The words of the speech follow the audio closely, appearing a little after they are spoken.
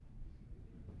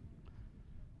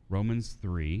Romans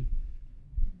 3.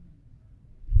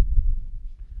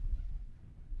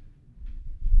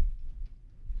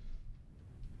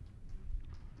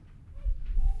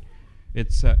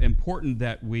 It's important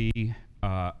that we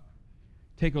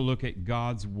take a look at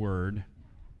God's Word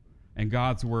and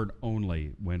God's Word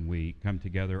only when we come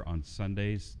together on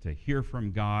Sundays to hear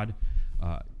from God.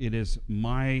 It is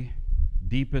my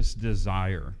deepest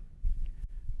desire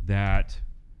that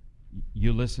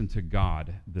you listen to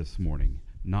God this morning,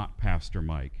 not Pastor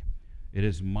Mike. It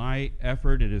is my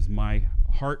effort, it is my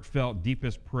heartfelt,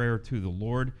 deepest prayer to the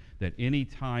Lord that any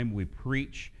time we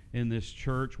preach in this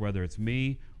church, whether it's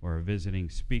me or a visiting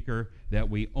speaker, that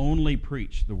we only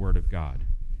preach the Word of God.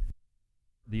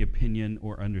 The opinion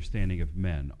or understanding of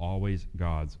men, always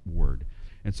God's Word.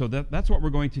 And so that's what we're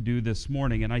going to do this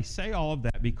morning. And I say all of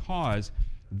that because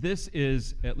this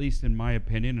is, at least in my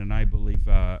opinion, and I believe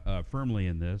firmly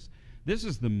in this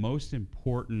is the most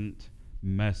important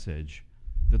message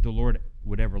that the Lord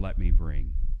would ever let me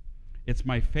bring. It's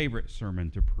my favorite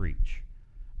sermon to preach.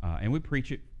 And we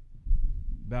preach it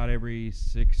about every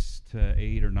 6 to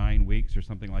 8 or 9 weeks or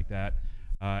something like that.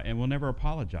 And we'll never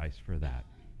apologize for that.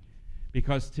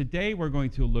 Because today we're going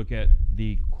to look at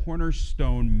the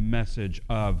cornerstone message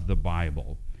of the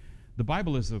Bible. The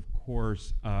Bible is, of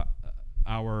course,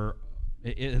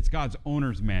 it's God's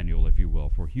owner's manual, if you will,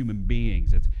 for human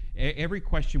beings. It's every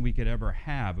question we could ever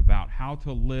have about how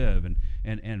to live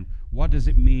and what does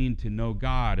it mean to know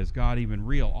God? Is God even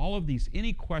real? All of these,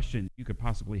 any question you could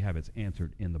possibly have, it's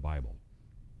answered in the Bible.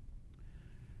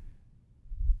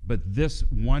 But this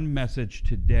one message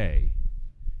today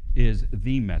is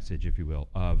the message, if you will,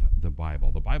 of the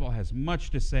Bible. The Bible has much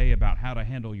to say about how to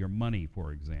handle your money,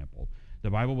 for example. The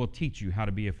Bible will teach you how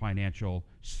to be a financial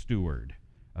steward,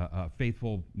 a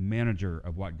faithful manager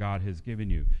of what God has given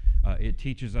you. It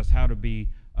teaches us how to be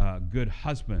good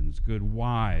husbands, good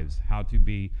wives, how to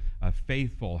be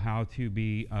faithful, how to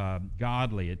be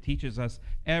godly. It teaches us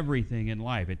everything in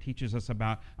life. It teaches us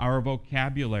about our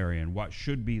vocabulary and what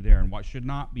should be there and what should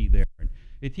not be there. And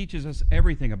it teaches us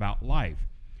everything about life.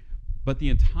 But the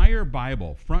entire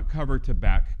Bible, front cover to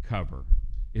back cover,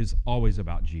 is always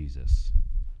about Jesus.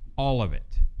 All of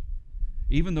it.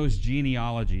 Even those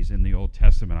genealogies in the Old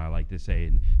Testament, I like to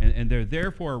say, and they're there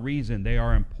for a reason. They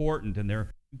are important, and they're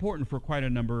important for quite a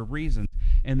number of reasons.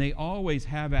 And they always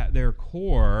have at their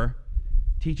core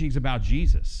teachings about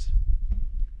Jesus.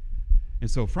 And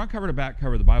so front cover to back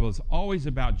cover, the Bible is always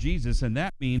about Jesus, and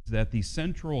that means that the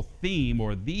central theme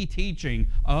or the teaching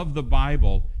of the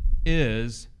Bible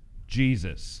is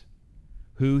Jesus,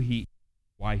 who he,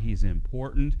 why he's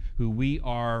important, who we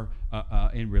are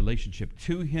in relationship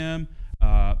to him,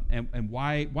 and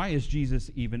why is Jesus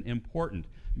even important?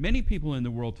 Many people in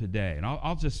the world today, and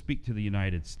I'll just speak to the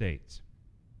United States.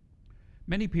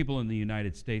 Many people in the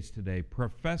United States today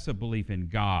profess a belief in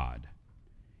God.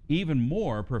 Even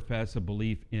more profess a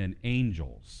belief in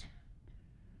angels.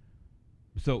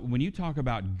 So when you talk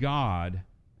about God,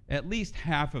 at least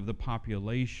half of the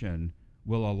population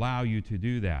will allow you to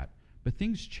do that. But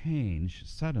things change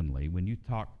suddenly when you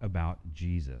talk about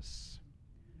Jesus.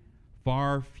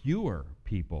 Far fewer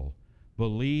people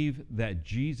believe that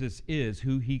Jesus is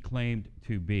who he claimed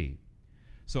to be.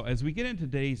 So as we get into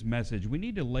today's message, we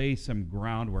need to lay some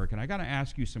groundwork, and I got to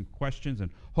ask you some questions, and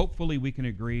hopefully we can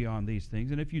agree on these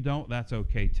things, and if you don't, that's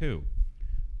okay too.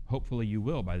 Hopefully you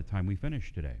will by the time we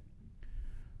finish today.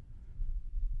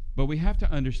 But we have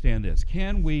to understand this.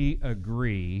 Can we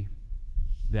agree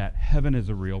that heaven is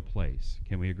a real place?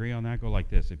 Can we agree on that? Go like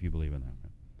this if you believe in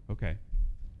that. Okay.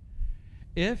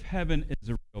 If heaven is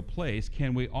a real place,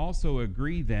 can we also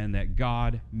agree then that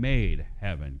God made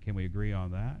heaven? Can we agree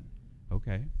on that?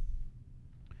 Okay.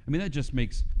 I mean, that just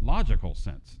makes logical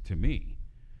sense to me.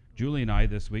 Julie and I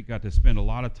this week got to spend a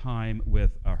lot of time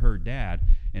with her dad,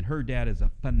 and her dad is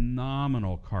a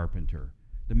phenomenal carpenter.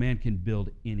 The man can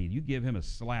build anything. You give him a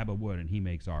slab of wood and he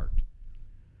makes art.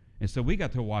 And so we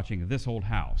got to watching This Old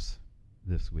House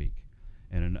this week,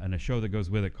 and a show that goes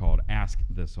with it called Ask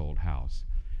This Old House.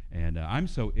 And I'm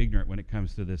so ignorant when it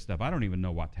comes to this stuff. I don't even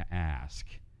know what to ask.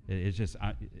 It's just,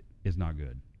 it's not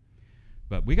good.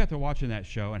 But we got to watching that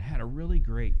show and had a really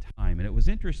great time. And it was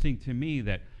interesting to me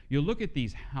that you look at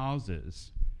these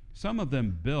houses, some of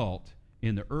them built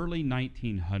in the early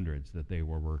 1900s that they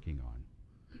were working on.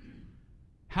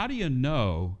 How do you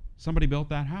know somebody built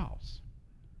that house?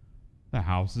 The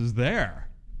house is there,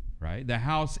 right? The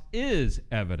house is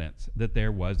evidence that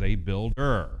there was a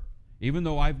builder. Even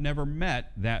though I've never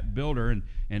met that builder,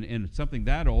 and something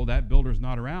that old, that builder's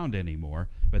not around anymore,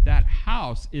 but that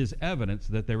house is evidence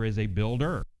that there is a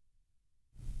builder.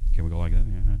 Can we go like that?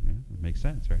 Yeah, it makes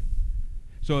sense, right?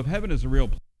 So if heaven is a real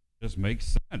place, Just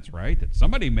makes sense, right? That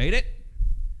somebody made it.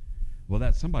 Well,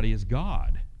 that somebody is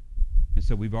God. And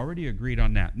so we've already agreed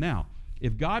on that. Now,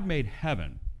 if God made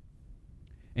heaven,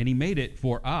 and he made it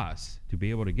for us to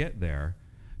be able to get there,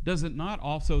 does it not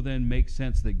also then make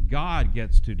sense that God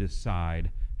gets to decide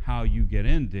how you get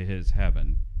into his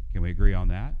heaven? Can we agree on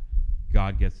that?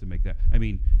 God gets to make that. I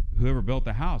mean, whoever built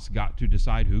the house got to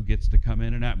decide who gets to come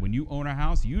in and out. When you own a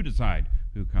house, you decide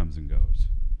who comes and goes,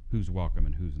 who's welcome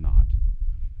and who's not.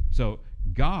 So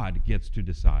God gets to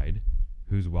decide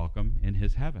who's welcome in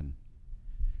his heaven.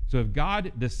 So if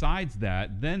God decides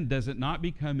that, then does it not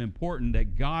become important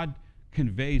that God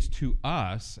conveys to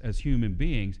us as human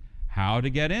beings how to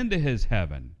get into his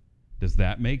heaven? Does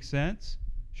that make sense?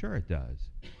 Sure it does.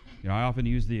 You know, I often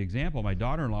use the example, my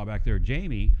daughter-in-law back there,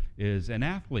 Jamie, is an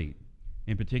athlete,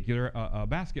 in particular a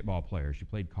basketball player. She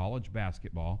played college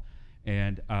basketball,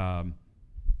 and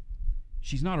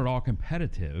she's not at all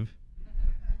competitive.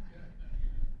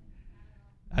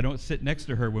 I don't sit next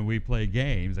to her when we play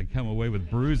games. I come away with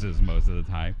bruises most of the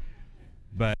time.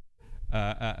 But,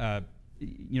 I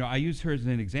use her as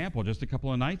an example. Just a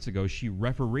couple of nights ago, she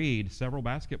refereed several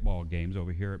basketball games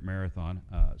over here at Marathon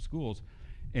Schools.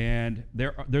 And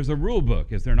there's a rule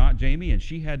book, is there not, Jamie? And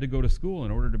she had to go to school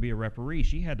in order to be a referee.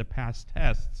 She had to pass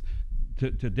tests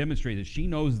to demonstrate that she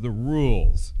knows the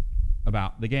rules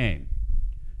about the game.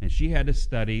 And she had to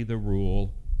study the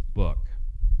rule book.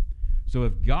 So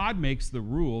if God makes the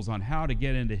rules on how to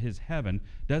get into his heaven,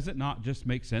 does it not just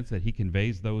make sense that he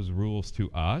conveys those rules to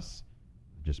us?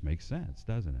 It just makes sense,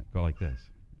 doesn't it? Go like this.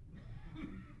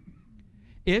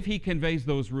 If he conveys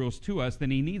those rules to us,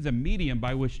 then he needs a medium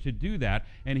by which to do that,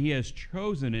 and he has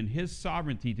chosen in his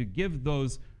sovereignty to give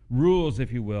those rules,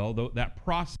 if you will, that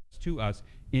process to us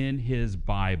in his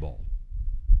Bible.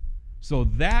 So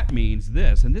that means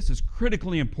this, and this is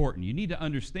critically important. You need to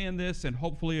understand this and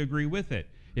hopefully agree with it.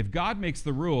 If God makes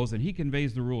the rules and he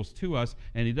conveys the rules to us,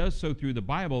 and he does so through the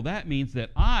Bible, that means that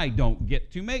I don't get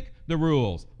to make the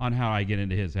rules on how I get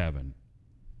into his heaven.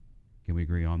 Can we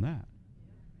agree on that?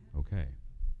 Okay.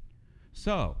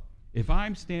 So, if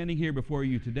I'm standing here before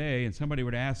you today and somebody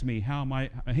were to ask me,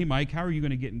 hey Mike, how are you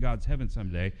going to get in God's heaven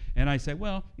someday? And I say,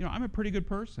 well, I'm a pretty good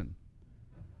person.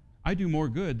 I do more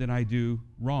good than I do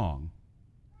wrong.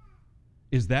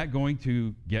 Is that going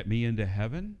to get me into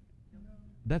heaven?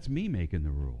 That's me making the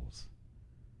rules.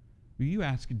 You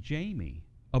ask Jamie,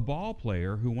 a ball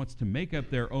player who wants to make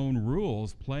up their own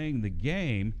rules playing the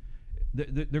game.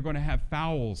 They're going to have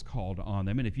fouls called on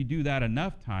them, and if you do that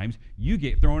enough times, you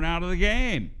get thrown out of the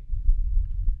game.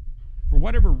 For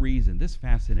whatever reason, this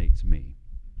fascinates me.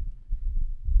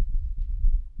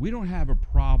 We don't have a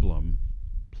problem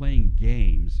playing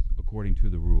games according to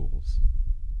the rules.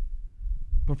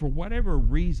 But for whatever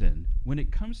reason, when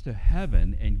it comes to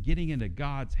heaven and getting into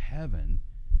God's heaven,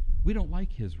 we don't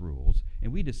like his rules,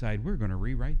 and we decide we're going to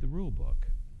rewrite the rule book.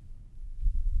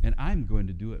 And I'm going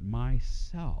to do it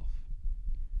myself.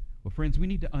 Well, friends, we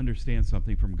need to understand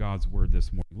something from God's Word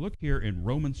this morning. Look here in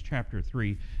Romans chapter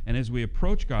 3, and as we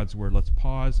approach God's Word, let's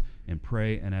pause and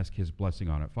pray and ask his blessing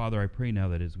on it. Father, I pray now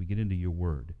that as we get into your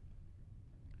Word,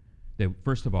 that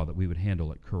first of all, that we would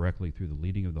handle it correctly through the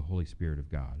leading of the Holy Spirit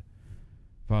of God.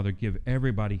 Father, give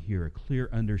everybody here a clear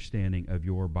understanding of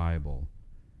your Bible.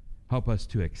 Help us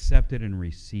to accept it and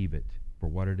receive it for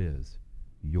what it is,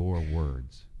 your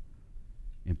words.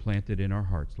 Implant it in our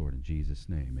hearts, Lord, in Jesus'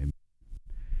 name. Amen.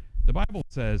 The Bible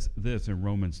says this in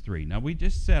Romans 3. Now, we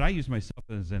just said, I use myself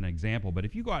as an example, but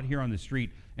if you go out here on the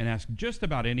street and ask just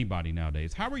about anybody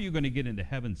nowadays, how are you going to get into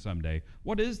heaven someday?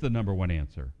 What is the number one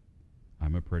answer?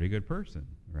 I'm a pretty good person,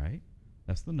 right?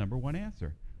 That's the number one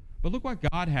answer. But look what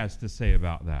God has to say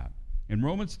about that. In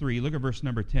Romans 3, look at verse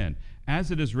number 10. As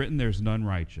it is written, there's none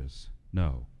righteous.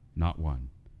 No, not one.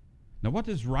 Now, what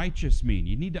does righteous mean?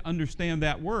 You need to understand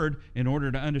that word in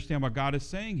order to understand what God is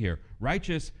saying here.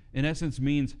 Righteous, in essence,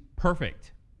 means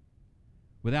perfect,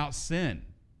 without sin,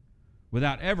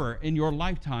 without ever, in your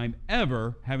lifetime,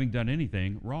 ever having done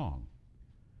anything wrong.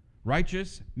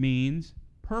 Righteous means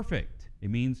perfect.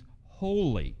 It means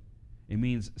holy. It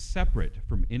means separate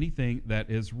from anything that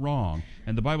is wrong.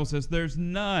 And the Bible says there's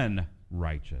none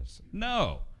righteous.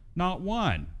 No, not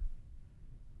one.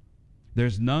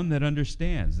 There's none that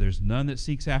understands. There's none that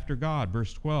seeks after God.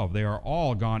 Verse 12, they are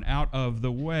all gone out of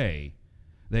the way.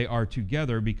 They are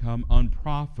together become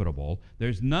unprofitable.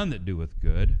 There's none that doeth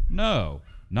good. No,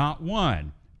 not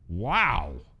one.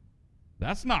 Wow.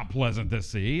 That's not pleasant to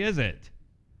see, is it?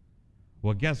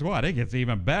 Well, guess what? It gets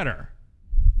even better.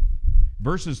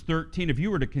 Verses 13, if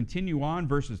you were to continue on,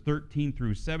 verses 13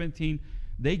 through 17,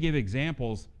 they give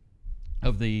examples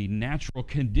of the natural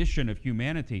condition of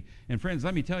humanity. And friends,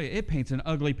 let me tell you, it paints an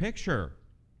ugly picture.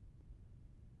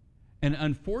 And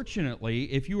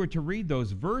unfortunately, if you were to read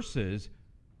those verses,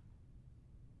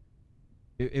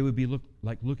 it would be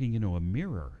like looking into a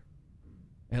mirror.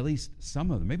 At least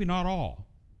some of them, maybe not all,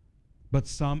 but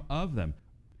some of them.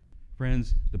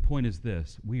 Friends, the point is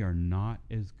this: we are not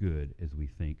as good as we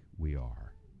think we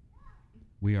are.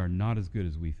 We are not as good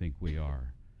as we think we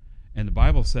are. And the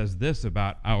Bible says this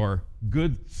about our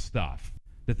good stuff,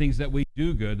 the things that we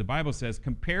do good. The Bible says,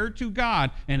 compared to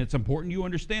God, and it's important you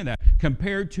understand that,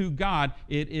 compared to God,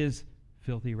 it is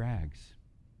filthy rags.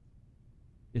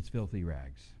 It's filthy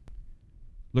rags.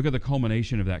 Look at the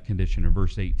culmination of that condition in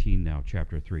verse 18 now,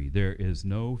 chapter 3. There is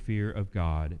no fear of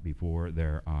God before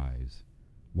their eyes.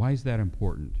 Why is that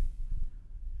important?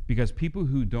 Because people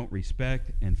who don't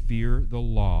respect and fear the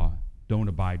law don't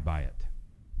abide by it.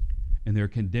 And they're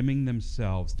condemning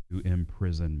themselves to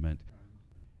imprisonment.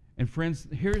 And friends,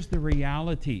 here's the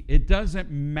reality. It doesn't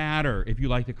matter if you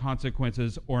like the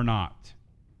consequences or not.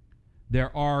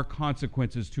 There are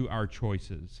consequences to our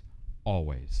choices.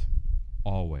 Always.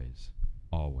 Always.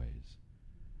 Always.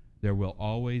 There will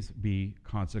always be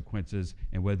consequences,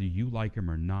 and whether you like them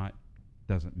or not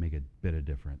doesn't make a bit of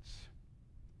difference.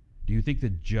 Do you think the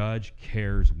judge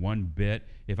cares one bit?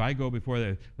 If I go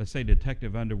before let's say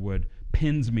Detective Underwood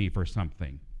pins me for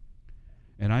something,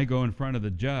 and I go in front of the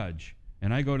judge,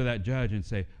 and I go to that judge and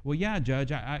say, well, yeah,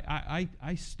 Judge, I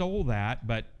stole that,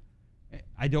 but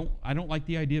I don't like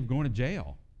the idea of going to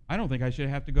jail. I don't think I should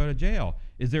have to go to jail.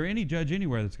 Is there any judge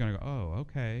anywhere that's going to go, oh,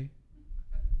 okay.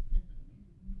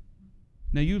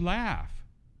 Now you laugh,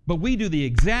 but we do the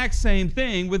exact same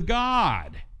thing with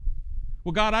God.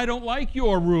 Well, God, I don't like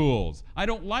your rules. I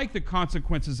don't like the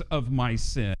consequences of my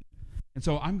sin. And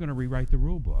so I'm going to rewrite the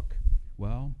rule book.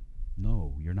 Well,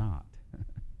 no, you're not.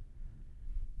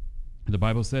 The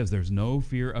Bible says there's no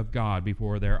fear of God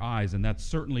before their eyes, and that's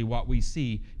certainly what we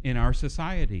see in our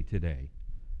society today.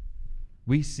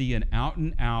 We see an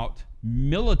out-and-out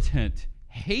militant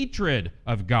hatred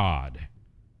of God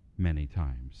many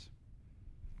times.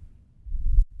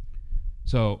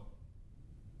 So,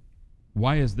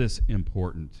 why is this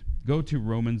important? Go to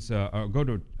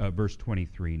verse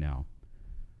 23 now.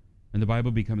 And the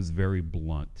Bible becomes very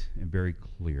blunt and very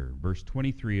clear. Verse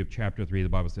 23 of chapter 3, the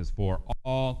Bible says, for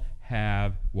all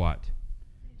have what?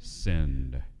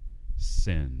 Sinned.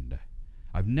 Sinned.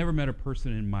 I've never met a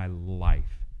person in my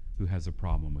life who has a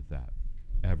problem with that,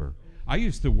 ever. I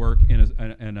used to work in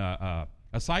a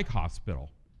psych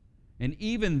hospital. And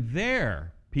even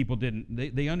there, people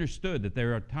they understood that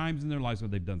there are times in their lives where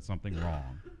they've done something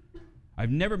wrong.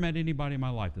 I've never met anybody in my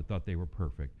life that thought they were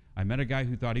perfect. I met a guy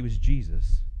who thought he was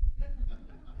Jesus.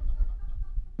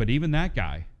 But even that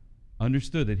guy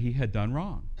understood that he had done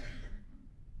wrong.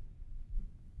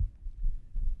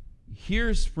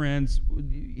 Here's where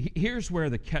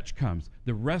the catch comes.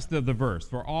 The rest of the verse,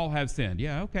 for all have sinned.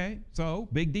 Yeah, okay, so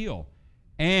big deal.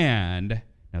 And,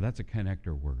 now that's a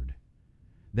connector word.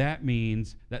 That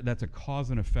means, that's a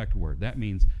cause and effect word. That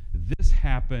means this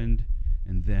happened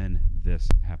and then this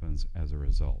happens as a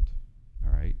result.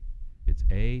 All right? It's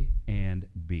A and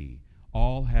B.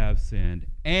 All have sinned,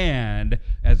 and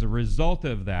as a result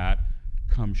of that,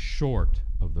 come short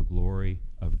of the glory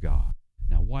of God.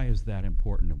 Now, why is that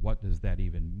important, and what does that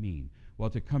even mean? Well,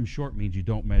 to come short means you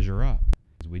don't measure up.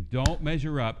 We don't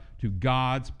measure up to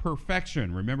God's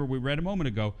perfection. Remember, we read a moment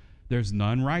ago, there's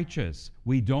none righteous.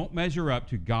 We don't measure up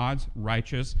to God's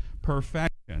righteous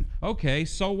perfection. Okay,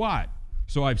 so what?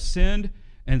 So I've sinned,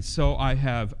 and so I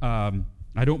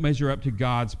don't measure up to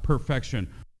God's perfection.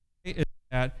 Why is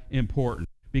that important?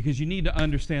 Because you need to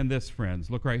understand this, friends.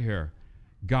 Look right here.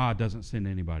 God doesn't send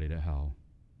anybody to hell.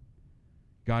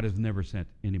 God has never sent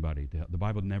anybody to hell. The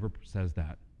Bible never says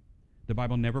that. The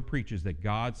Bible never preaches that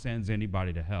God sends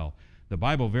anybody to hell. The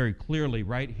Bible very clearly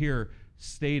right here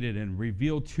stated and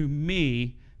revealed to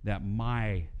me that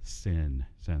my sin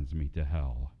sends me to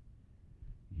hell.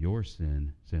 Your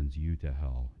sin sends you to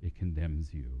hell. It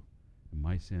condemns you. And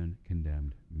my sin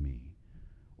condemned me.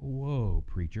 Whoa,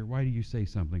 preacher, why do you say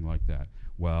something like that?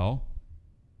 Well,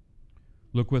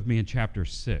 look with me in chapter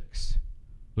 6.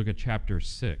 Look at chapter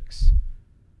 6,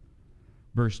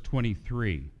 verse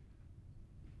 23.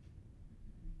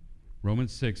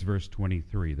 Romans 6, verse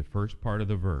 23, the first part of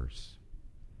the verse.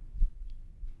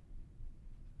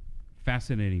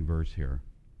 Fascinating verse here.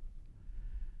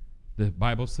 The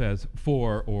Bible says,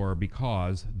 for or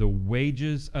because the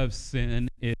wages of sin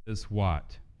is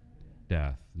what?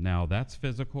 Death. Now, that's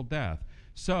physical death.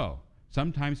 So,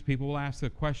 sometimes people will ask the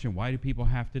question, why do people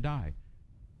have to die?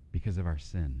 Because of our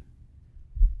sin.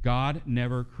 God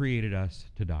never created us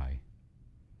to die.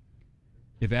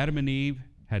 If Adam and Eve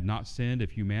had not sinned,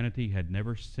 if humanity had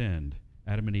never sinned,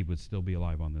 Adam and Eve would still be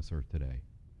alive on this earth today.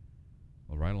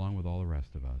 Well, right along with all the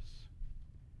rest of us.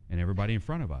 And everybody in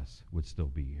front of us would still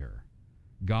be here.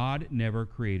 God never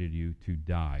created you to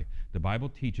die. The Bible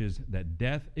teaches that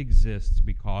death exists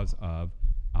because of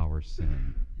our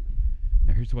sin.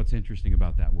 Now, here's what's interesting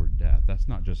about that word death. That's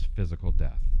not just physical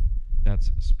death.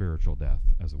 That's spiritual death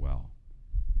as well.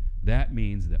 That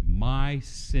means that my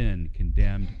sin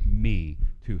condemned me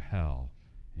to hell,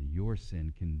 and your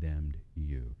sin condemned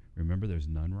you. Remember, there's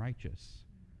none righteous.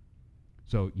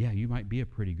 So, yeah, you might be a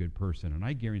pretty good person, and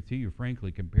I guarantee you,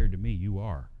 frankly, compared to me, you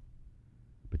are.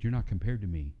 But you're not compared to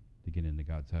me to get into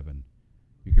God's heaven.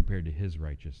 You're compared to his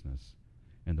righteousness.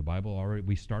 And the Bible already,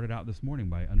 we started out this morning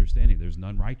by understanding there's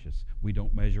none righteous. We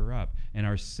don't measure up. And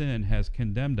our sin has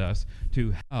condemned us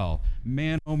to hell.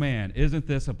 Man, oh man, isn't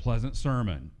this a pleasant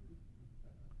sermon?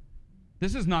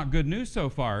 This is not good news so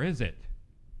far, is it?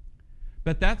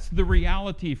 But that's the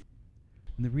reality.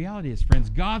 And the reality is, friends,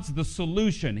 God's the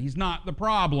solution. He's not the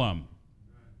problem.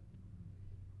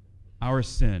 Our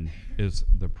sin is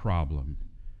the problem.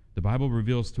 The Bible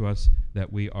reveals to us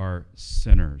that we are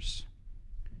sinners.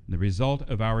 And the result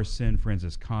of our sin, friends,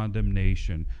 is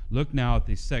condemnation. Look now at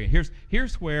the second.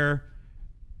 Here's where,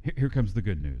 here comes the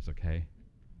good news, okay?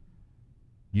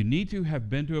 You need to have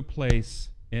been to a place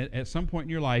at some point in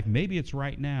your life, maybe it's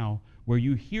right now, where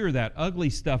you hear that ugly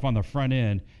stuff on the front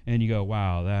end and you go,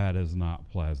 wow, that is not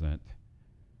pleasant,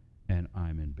 and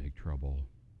I'm in big trouble.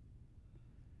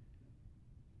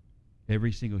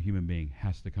 Every single human being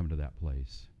has to come to that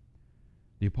place.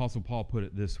 The Apostle Paul put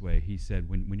it this way. He said,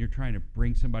 when you're trying to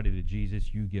bring somebody to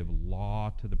Jesus, you give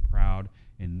law to the proud,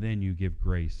 and then you give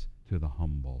grace to the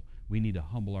humble. We need to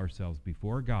humble ourselves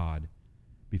before God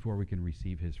before we can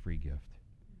receive his free gift.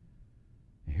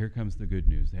 And here comes the good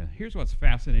news. Now, here's what's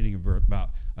fascinating about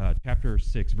chapter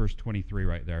 6, verse 23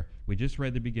 right there. We just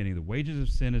read the beginning. The wages of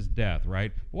sin is death,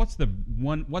 right? What's the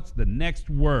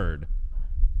next word?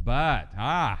 But.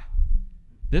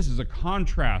 This is a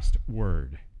contrast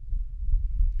word.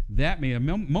 That means, a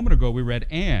moment ago we read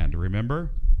and, remember?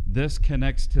 This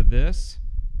connects to this.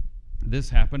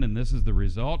 This happened and this is the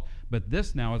result. But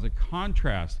this now is a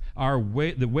contrast.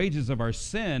 The wages of our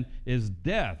sin is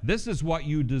death. This is what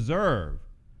you deserve.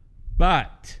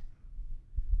 But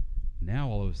now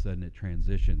all of a sudden it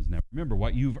transitions. Now remember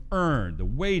what you've earned, the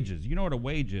wages. You know what a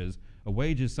wage is? A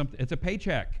wage is something, it's a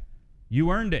paycheck. You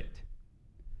earned it.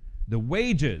 The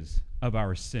wages of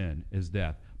our sin is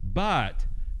death. But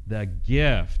the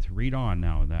gift, read on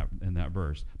now in that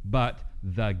verse, but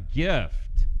the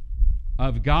gift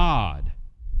of God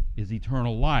is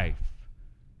eternal life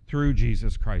through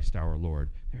Jesus Christ our Lord.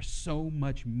 There's so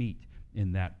much meat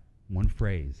in that one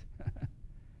phrase.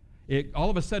 All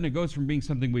of a sudden it goes from being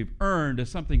something we've earned to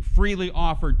something freely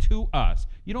offered to us.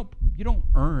 You don't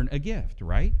earn a gift,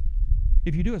 right?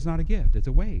 If you do, it's not a gift, it's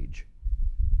a wage.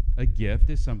 A gift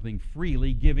is something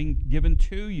freely given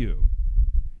to you.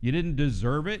 You didn't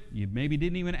deserve it. You maybe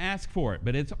didn't even ask for it,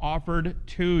 but it's offered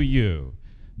to you.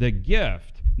 The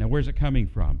gift, now where's it coming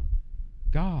from?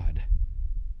 God.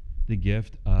 The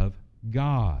gift of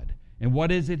God. And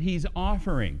what is it he's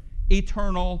offering?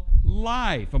 Eternal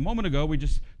life. A moment ago, we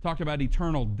just talked about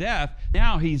eternal death.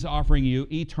 Now he's offering you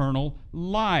eternal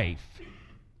life.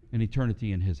 An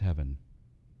eternity in his heaven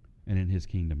and in his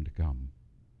kingdom to come.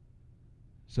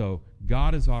 So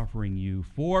God is offering you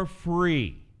for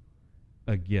free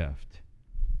a gift.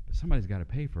 But somebody's got to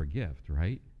pay for a gift,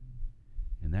 right?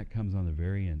 And that comes on the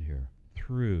very end here.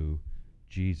 Through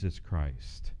Jesus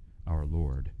Christ, our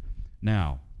Lord.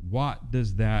 Now, what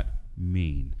does that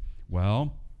mean?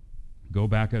 Well, go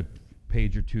back a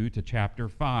page or two to chapter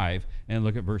 5 and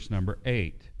look at verse number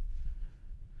 8.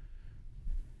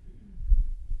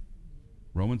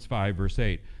 Romans 5, verse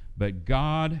 8. But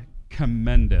God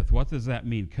commendeth. What does that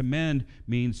mean? Commend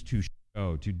means to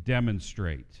show, to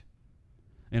demonstrate.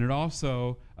 And it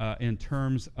also, in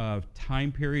terms of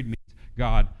time period, means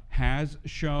God has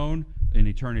shown in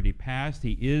eternity past.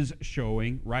 He is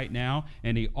showing right now,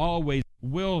 and he always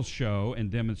will show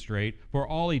and demonstrate for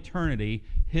all eternity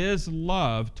his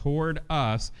love toward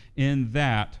us in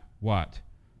that, what?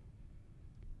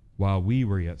 While we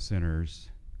were yet sinners,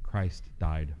 Christ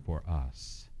died for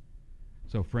us.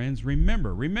 So friends,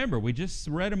 remember, we just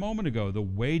read a moment ago, the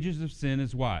wages of sin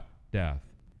is what? Death.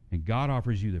 And God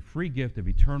offers you the free gift of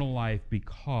eternal life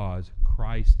because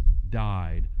Christ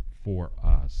died for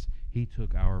us. He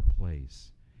took our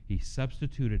place. He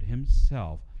substituted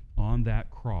himself on that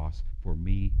cross for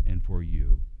me and for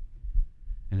you.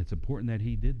 And it's important that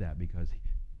he did that because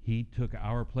he took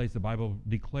our place. The Bible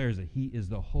declares that he is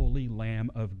the holy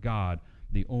Lamb of God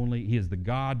He is the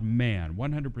God-man,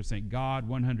 100% God,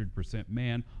 100%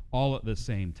 man, all at the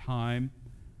same time.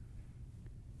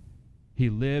 He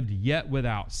lived yet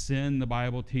without sin, the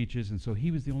Bible teaches, and so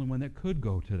he was the only one that could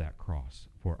go to that cross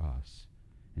for us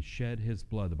and shed his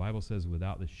blood. The Bible says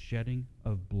without the shedding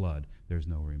of blood, there's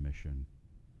no remission.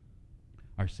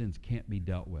 Our sins can't be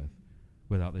dealt with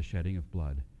without the shedding of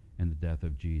blood and the death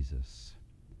of Jesus.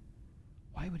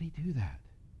 Why would he do that?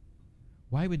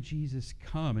 Why would Jesus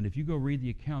come? And if you go read the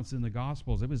accounts in the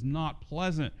Gospels, it was not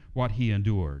pleasant what he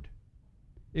endured.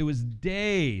 It was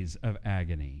days of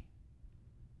agony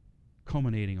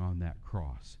culminating on that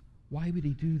cross. Why would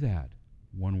he do that?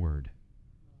 One word: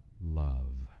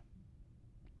 love.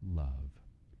 Love.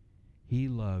 He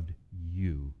loved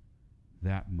you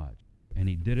that much. And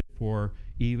he did it for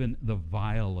even the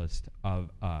vilest of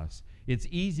us. It's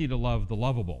easy to love the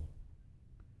lovable.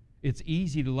 It's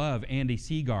easy to love Andy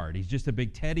Seagard. He's just a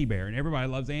big teddy bear, and everybody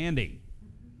loves Andy.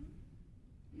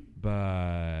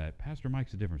 But Pastor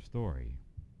Mike's a different story.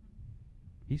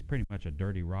 He's pretty much a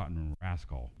dirty, rotten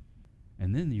rascal.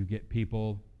 And then you get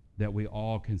people that we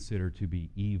all consider to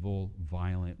be evil,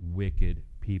 violent, wicked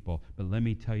people. But let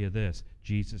me tell you this: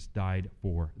 Jesus died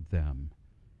for them.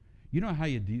 You know how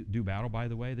you do battle, by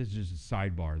the way? This is just a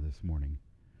sidebar this morning.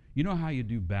 You know how you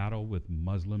do battle with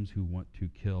Muslims who want to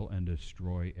kill and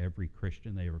destroy every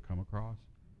Christian they ever come across?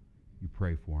 You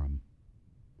pray for them.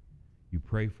 You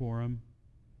pray for them,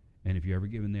 and if you're ever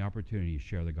given the opportunity, you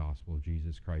share the gospel of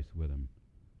Jesus Christ with them,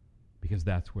 because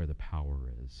that's where the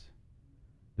power is.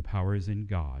 The power is in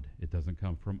God. It doesn't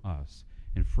come from us.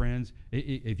 And friends,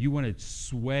 if you want to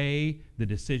sway the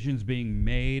decisions being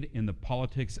made in the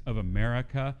politics of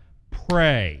America,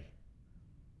 pray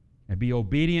and be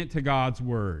obedient to God's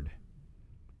word.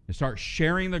 And start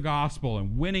sharing the gospel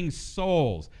and winning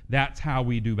souls. That's how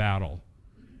we do battle.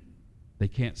 They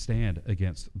can't stand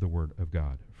against the word of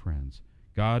God, friends.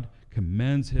 God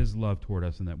commends his love toward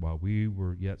us in that while we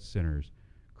were yet sinners,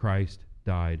 Christ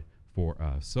died for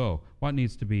us. So, what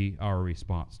needs to be our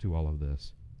response to all of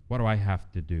this? What do I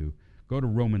have to do? Go to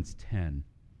Romans 10.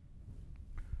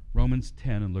 Romans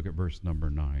 10 and look at verse number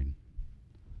 9.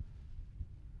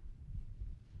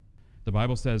 The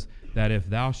Bible says that if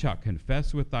thou shalt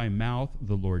confess with thy mouth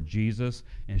the Lord Jesus,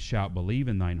 and shalt believe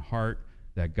in thine heart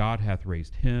that God hath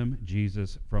raised him,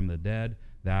 Jesus, from the dead,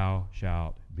 thou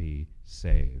shalt be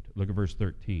saved. Look at verse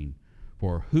 13.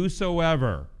 For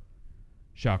whosoever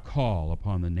shall call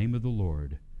upon the name of the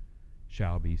Lord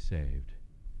shall be saved.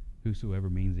 Whosoever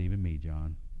means even me,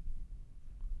 John.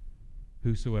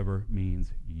 Whosoever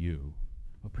means you.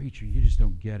 Well, preacher, you just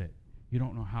don't get it. You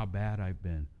don't know how bad I've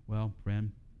been. Well,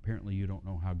 friend, apparently you don't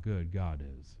know how good God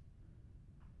is.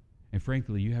 And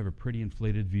frankly, you have a pretty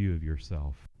inflated view of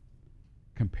yourself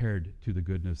compared to the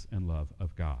goodness and love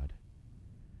of God.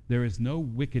 There is no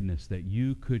wickedness that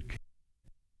you could commit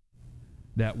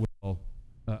that will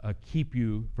keep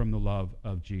you from the love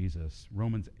of Jesus.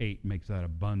 Romans 8 makes that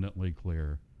abundantly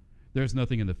clear. There's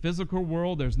nothing in the physical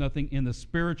world. There's nothing in the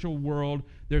spiritual world.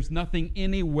 There's nothing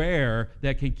anywhere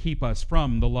that can keep us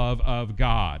from the love of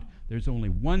God. There's only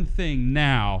one thing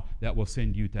now that will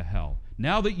send you to hell.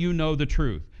 Now that you know the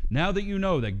truth, now that you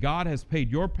know that God has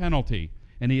paid your penalty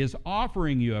and he is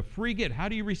offering you a free gift. How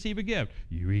do you receive a gift?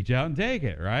 You reach out and take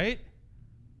it, right?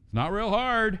 It's not real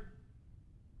hard.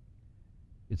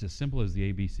 It's as simple as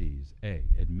the ABCs. A,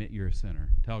 admit you're a sinner.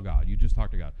 Tell God. You just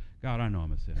talk to God. God, I know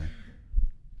I'm a sinner.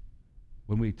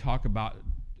 When we talk about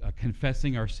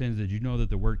confessing our sins, did you know that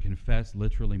the word confess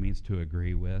literally means to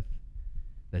agree with?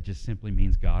 That just simply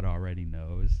means God already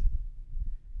knows.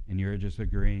 And you're just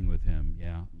agreeing with him.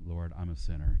 Yeah, Lord, I'm a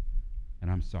sinner, and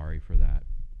I'm sorry for that.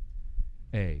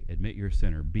 A, admit you're a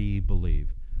sinner. B, believe.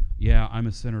 Yeah, I'm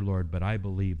a sinner, Lord, but I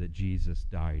believe that Jesus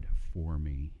died for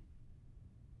me.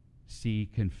 C,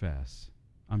 confess.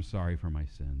 I'm sorry for my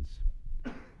sins.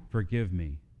 Forgive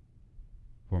me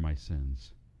for my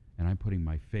sins. And I'm putting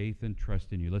my faith and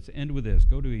trust in you. Let's end with this.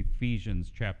 Go to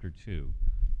Ephesians chapter 2.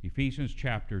 Ephesians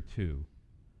chapter 2.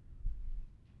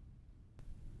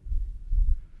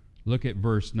 Look at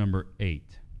verse number 8.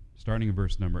 Starting in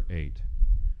verse number 8.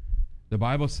 The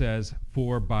Bible says,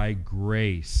 for by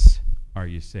grace are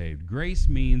you saved. Grace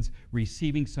means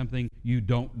receiving something you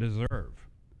don't deserve.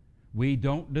 We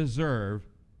don't deserve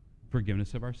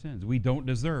forgiveness of our sins. We don't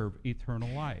deserve eternal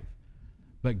life.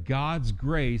 But God's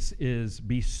grace is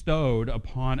bestowed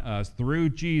upon us through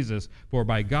Jesus. For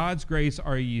by God's grace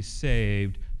are ye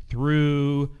saved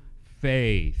through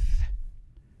faith.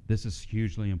 This is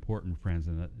hugely important, friends,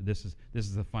 and this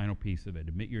is the final piece of it.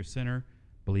 Admit you're a sinner,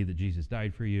 believe that Jesus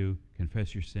died for you,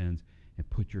 confess your sins, and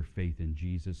put your faith in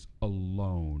Jesus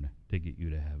alone to get you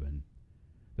to heaven.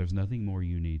 There's nothing more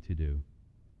you need to do.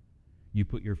 You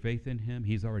put your faith in him.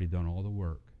 He's already done all the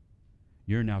work.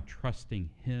 You're now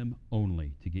trusting him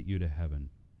only to get you to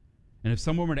heaven. And if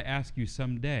someone were to ask you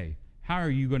someday, how are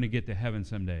you going to get to heaven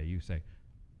someday? You say,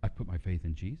 I put my faith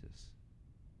in Jesus.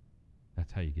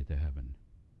 That's how you get to heaven.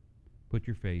 Put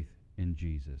your faith in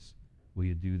Jesus. Will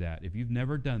you do that? If you've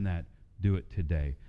never done that, do it today.